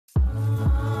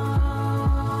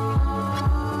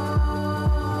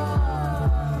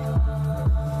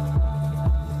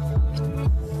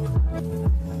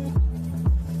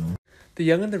The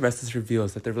Young and the Restless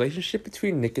reveals that the relationship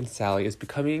between Nick and Sally is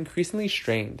becoming increasingly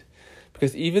strained,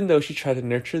 because even though she tried to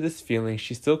nurture this feeling,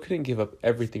 she still couldn't give up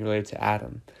everything related to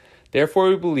Adam. Therefore,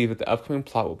 we believe that the upcoming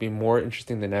plot will be more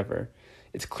interesting than ever.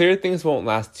 It's clear things won't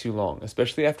last too long,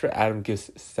 especially after Adam gives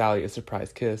Sally a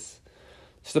surprise kiss.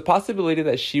 There's a possibility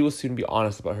that she will soon be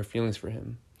honest about her feelings for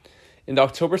him. In the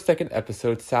October 2nd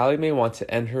episode, Sally may want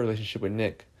to end her relationship with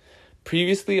Nick.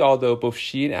 Previously, although both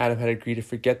she and Adam had agreed to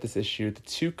forget this issue, the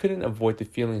two couldn't avoid the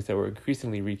feelings that were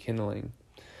increasingly rekindling.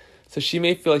 So she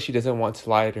may feel like she doesn't want to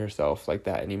lie to herself like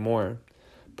that anymore.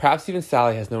 Perhaps even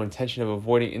Sally has no intention of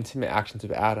avoiding intimate actions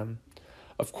with Adam.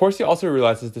 Of course, he also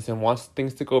realizes this and wants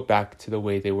things to go back to the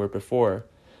way they were before.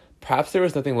 Perhaps there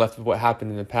was nothing left of what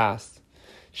happened in the past.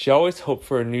 She always hoped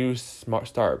for a new smart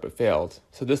start but failed,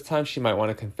 so this time she might want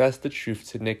to confess the truth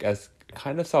to Nick as a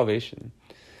kind of salvation.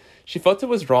 She felt it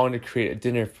was wrong to create a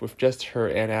dinner with just her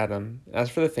and Adam. As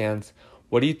for the fans,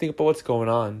 what do you think about what's going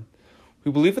on?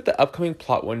 We believe that the upcoming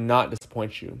plot will not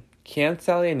disappoint you. Can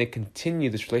Sally and Nick continue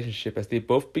this relationship as they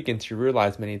both begin to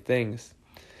realize many things?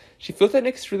 She feels that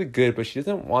Nick's really good, but she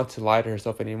doesn't want to lie to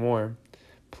herself anymore.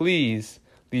 Please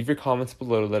leave your comments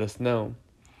below to let us know.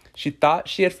 She thought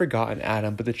she had forgotten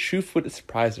Adam, but the truth would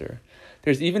surprise her.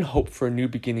 There's even hope for a new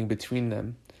beginning between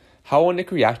them. How will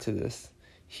Nick react to this?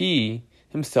 He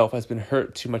himself has been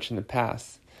hurt too much in the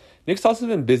past. Nick's also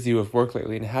been busy with work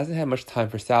lately and hasn't had much time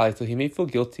for Sally, so he may feel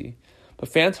guilty. But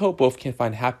fans hope both can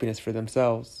find happiness for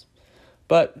themselves.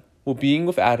 But will being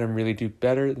with Adam really do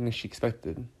better than she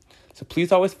expected? So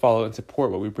please always follow and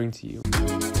support what we bring to you.